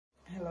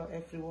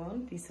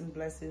everyone, peace and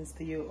blessings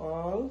to you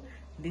all.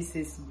 This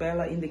is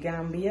Bella in the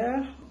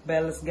Gambia,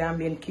 Bella's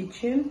Gambian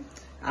Kitchen.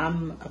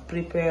 I'm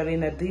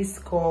preparing a dish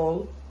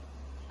called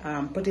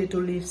potato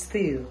leaf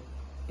stew.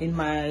 In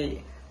my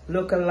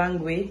local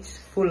language,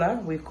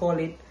 Fula, we call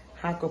it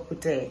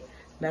hakopute.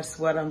 That's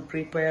what I'm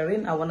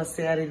preparing. I want to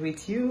share it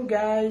with you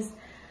guys.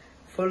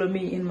 Follow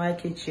me in my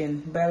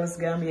kitchen, Bella's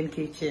Gambian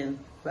Kitchen.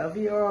 Love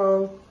you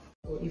all.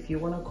 If you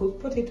want to cook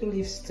potato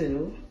leaf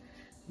stew,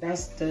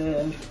 that's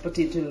the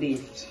potato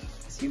leaf.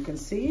 As you can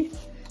see,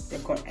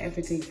 they've got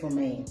everything for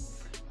me.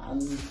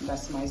 And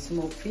that's my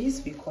smoked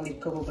fish, we call it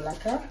cobo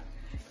blacka.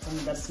 And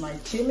that's my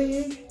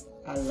chili,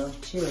 I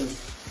love chili.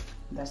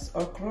 That's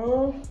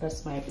okra,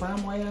 that's my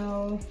palm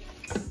oil.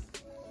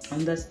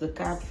 And that's the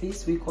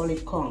catfish, we call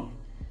it kong.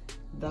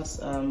 That's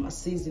a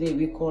seasoning,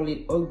 we call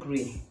it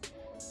ogre.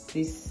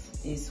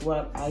 This is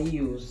what I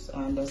use,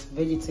 and that's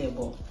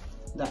vegetable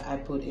that I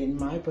put in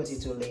my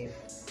potato leaf.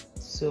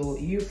 So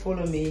you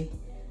follow me,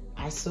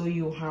 I show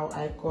you how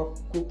I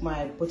cook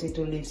my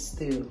potato leaf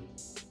stew.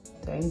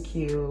 Thank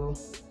you.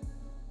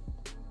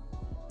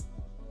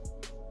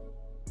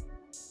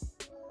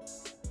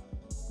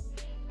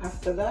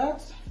 After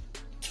that,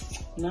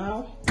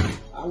 now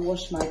I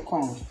wash my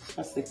corn.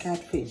 That's the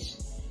catfish.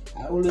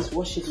 I always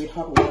wash it with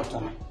hot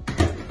water.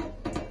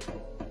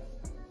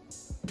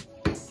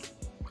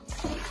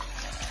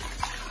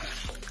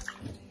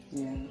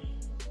 Yeah.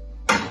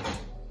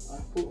 I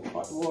put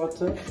hot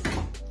water.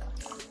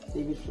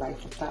 Leave it like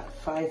for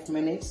 5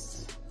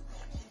 minutes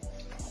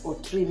or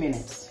 3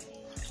 minutes.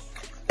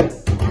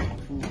 That's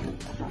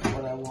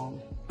what I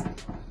want.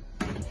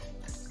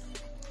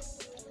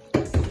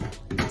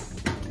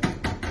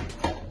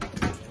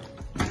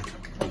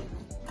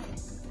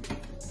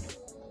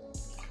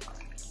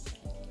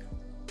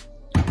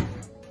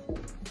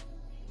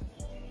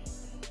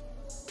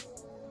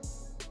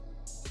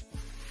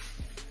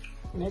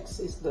 Next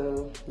is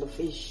the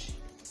fish.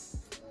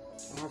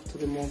 I have to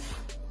remove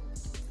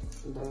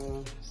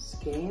the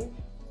skin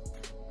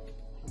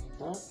like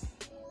that.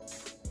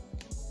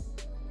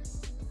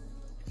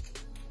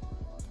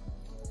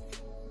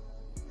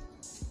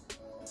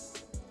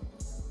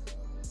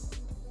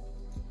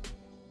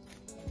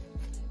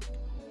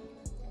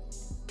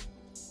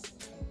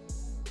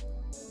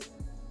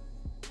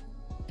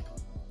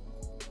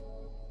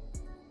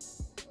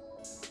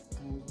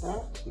 And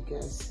that, you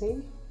guys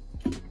see,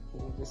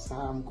 this is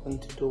how I'm going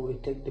to do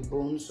it. Take the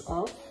bones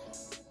off.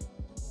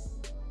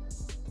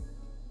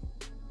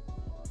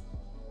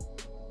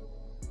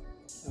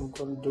 I'm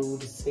going to do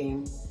the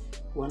same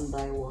one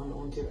by one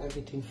until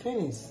everything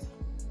finishes.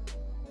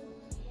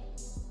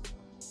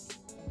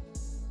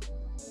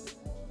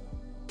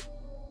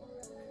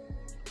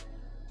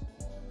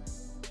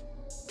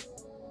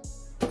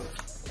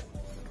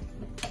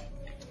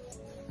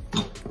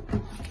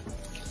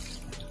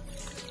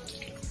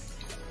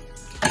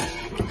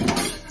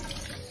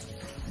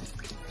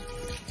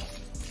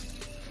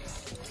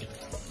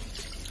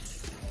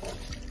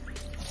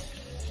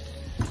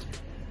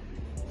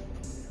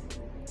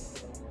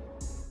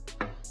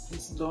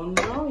 It's done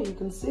now, you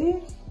can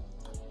see,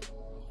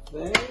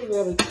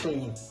 very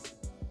clean.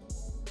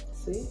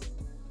 See,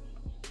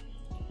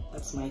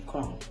 that's my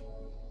corn.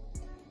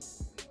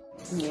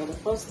 Yeah, the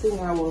first thing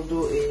I will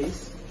do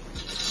is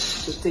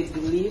to take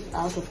the leaf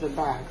out of the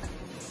bag.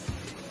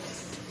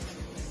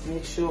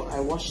 Make sure I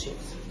wash it.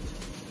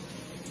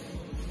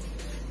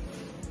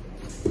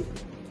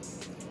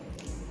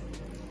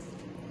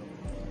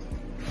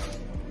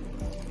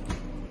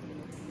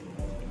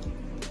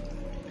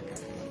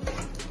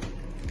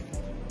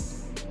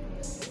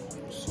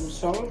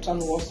 Salt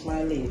and wash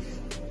my leaf.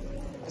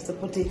 That's the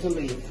potato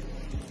leaf.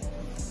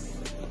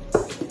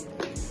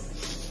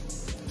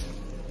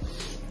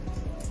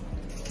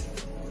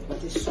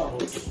 But it's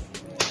salt.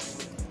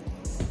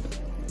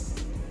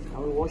 I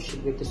will wash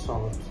it with the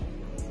salt.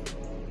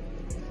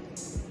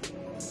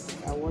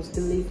 I washed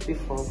the leaf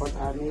before, but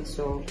I made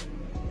sure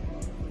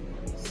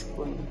it's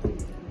clean.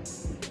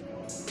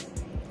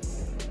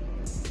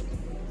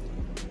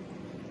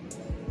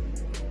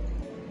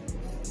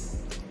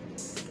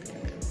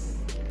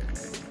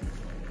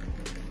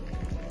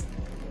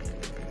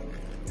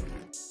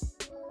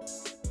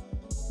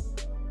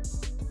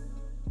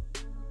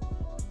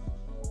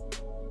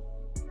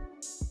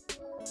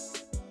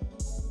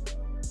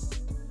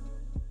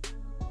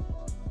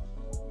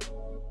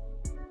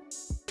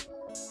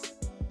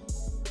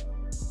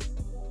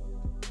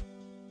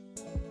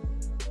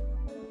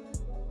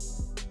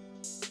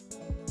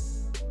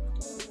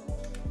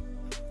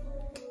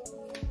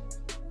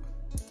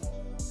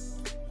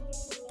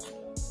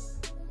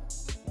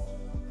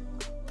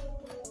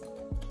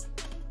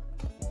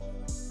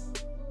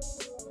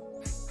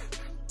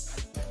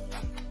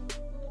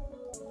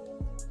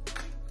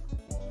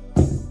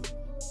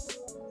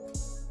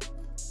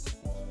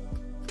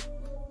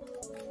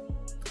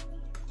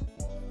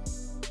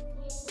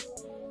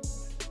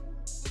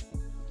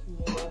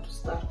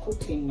 Start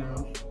cooking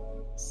now.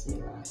 See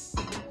that.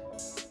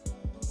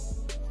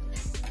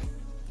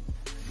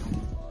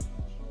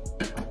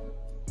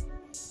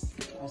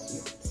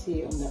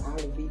 see on the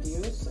other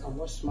videos, I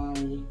wash my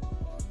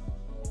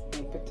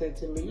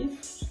potato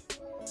leaf.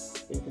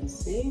 You can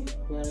see,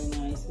 very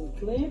nice and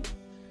clean.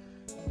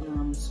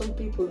 Some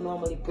people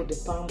normally put the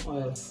palm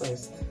oil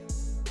first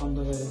on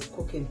the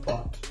cooking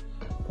pot,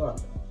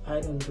 but I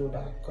don't do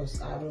that because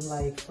I don't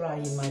like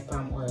frying my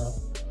palm oil,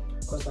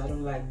 because I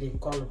don't like the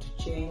color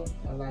to change.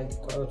 I like the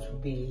color to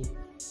be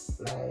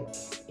like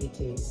it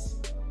is.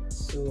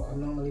 So I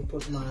normally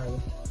put my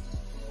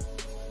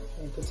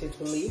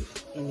potato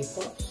leaf in the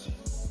pot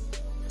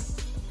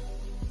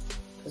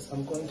because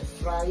I'm going to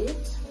fry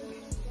it.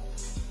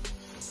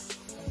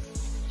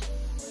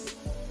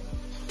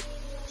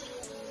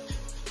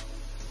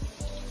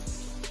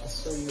 I'll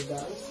show you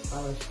guys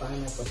how I fry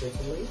my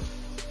potato leaf.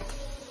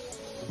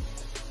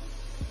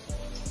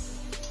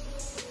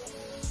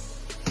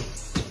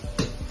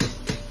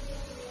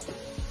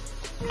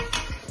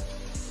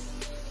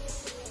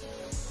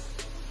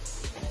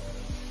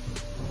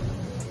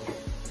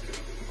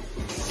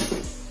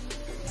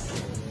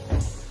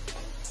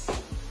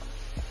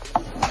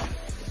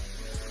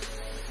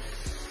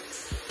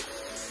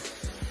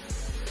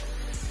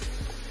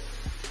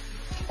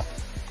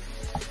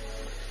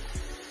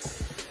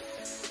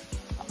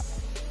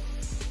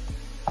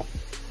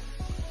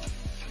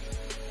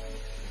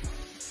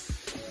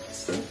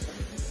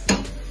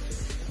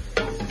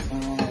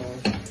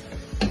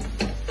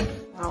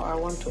 Now I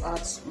want to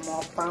add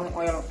more palm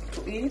oil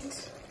to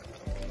it.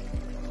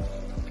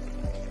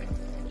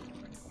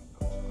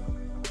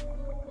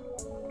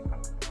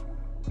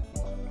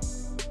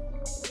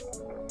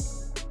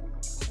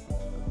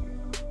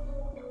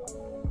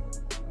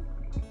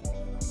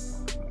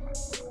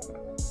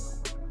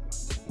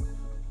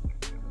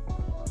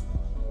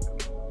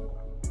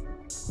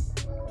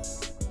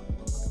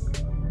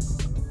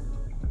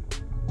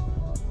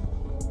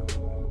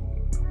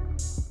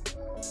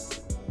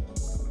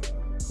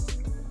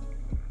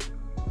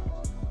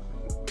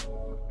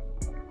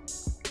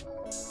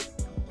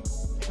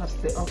 That's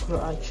the okra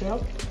I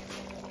chopped.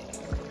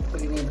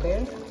 Putting it there.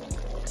 Give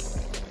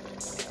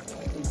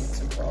it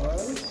to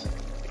boil.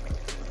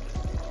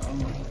 Oh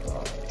my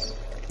god.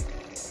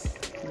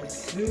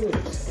 It's good.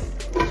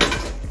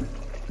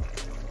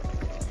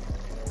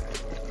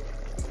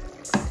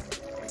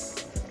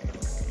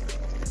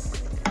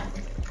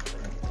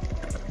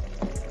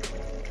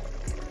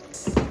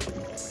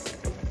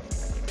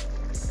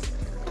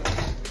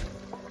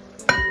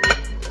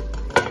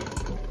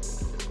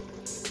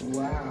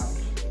 Wow.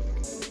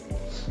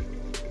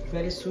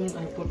 Very soon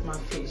I put my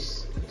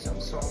fish with some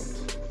salt.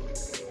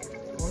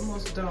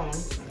 Almost done.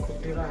 I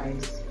cook the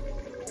rice.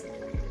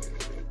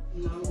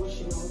 Now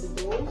washing all the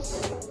bowls.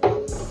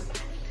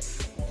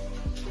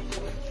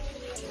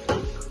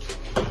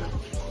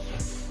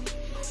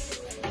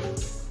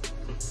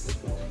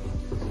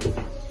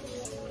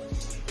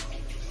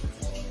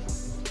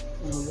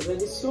 Now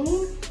ready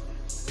soon.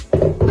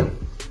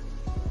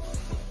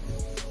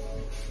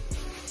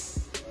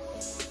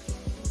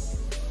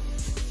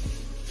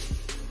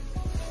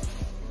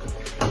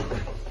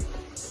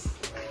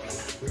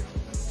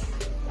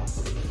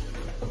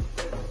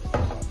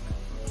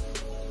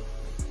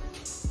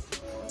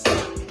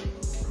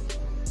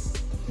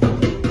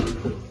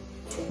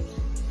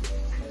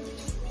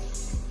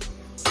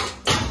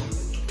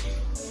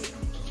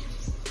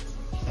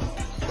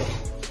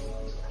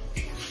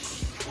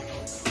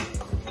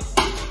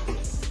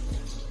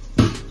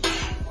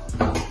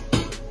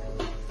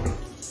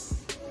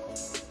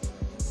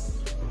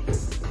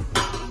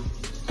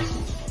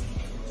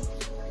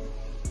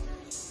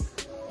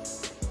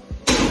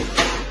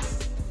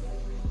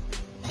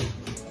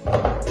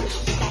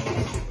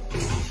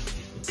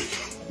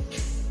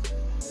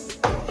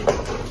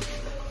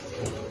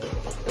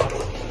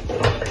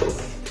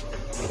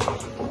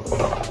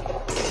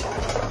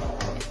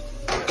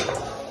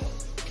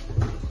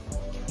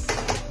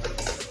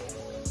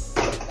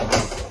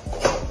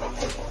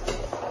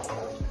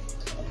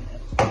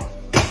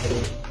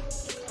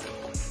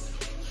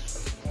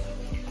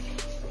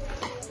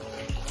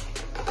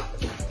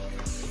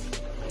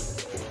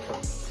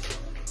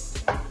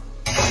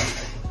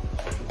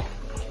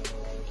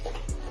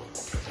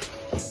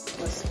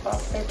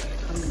 Perfect,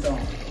 I'm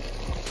done.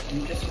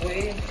 I'm just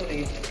waiting for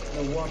the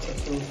water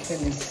to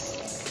finish.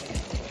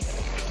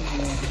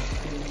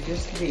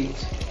 Just wait.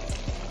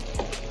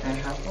 I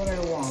have what I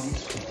want.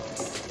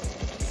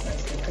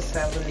 That's the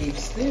cassava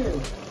leaves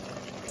too.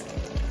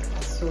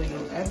 I'll show you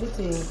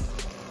everything.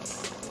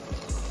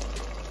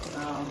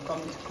 Now I'm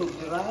coming to cook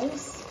the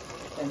rice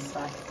and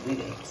start with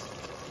it.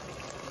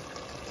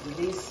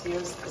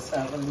 Delicious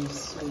cassava leaf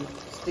soup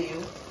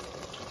stew.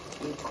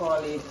 We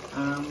call it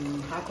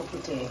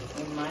hakopute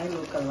in my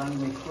local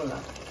language, Fula.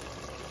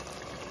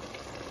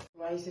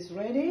 Rice is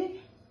ready,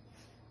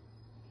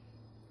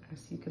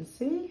 as you can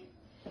see.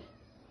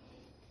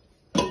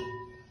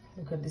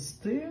 Look at this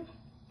stew.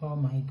 Oh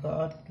my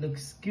god, it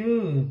looks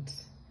good.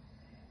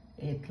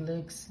 It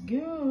looks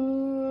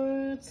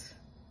good.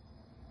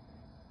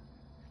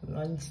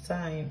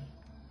 Lunchtime.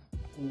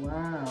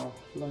 Wow,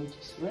 lunch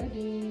is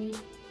ready.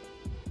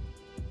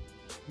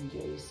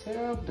 Enjoy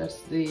yourself.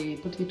 That's the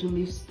potato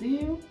leaf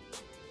stew.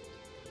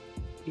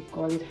 We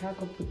call it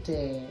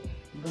hakopute.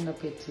 Bon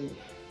appetit.